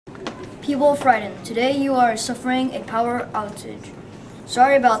People of Friden, today you are suffering a power outage.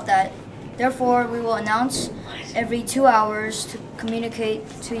 Sorry about that. Therefore, we will announce every 2 hours to communicate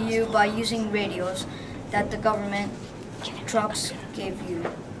to you by using radios that the government trucks gave you.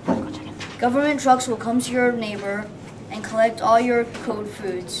 Government trucks will come to your neighbor and collect all your code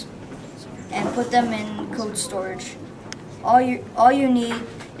foods and put them in cold storage. All you need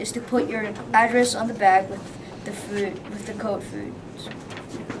is to put your address on the bag with the code foods.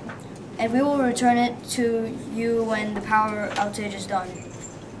 And we will return it to you when the power outage is done.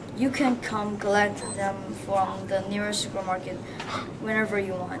 You can come collect them from the nearest supermarket whenever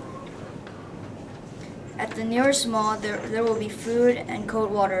you want. At the nearest mall, there will be food and cold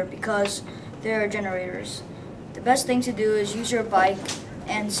water because there are generators. The best thing to do is use your bike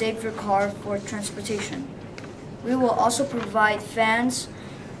and save your car for transportation. We will also provide fans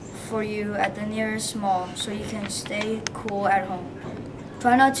for you at the nearest mall so you can stay cool at home.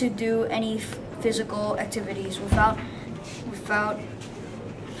 Try not to do any physical activities without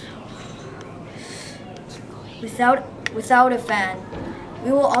a fan.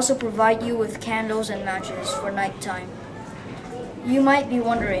 We will also provide you with candles and matches for nighttime. You might be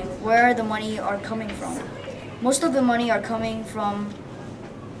wondering where the money are coming from. Most of the money are coming from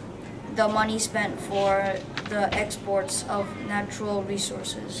the money spent for the exports of natural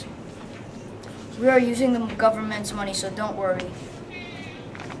resources. We are using the government's money, so don't worry.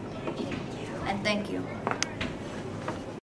 And thank you.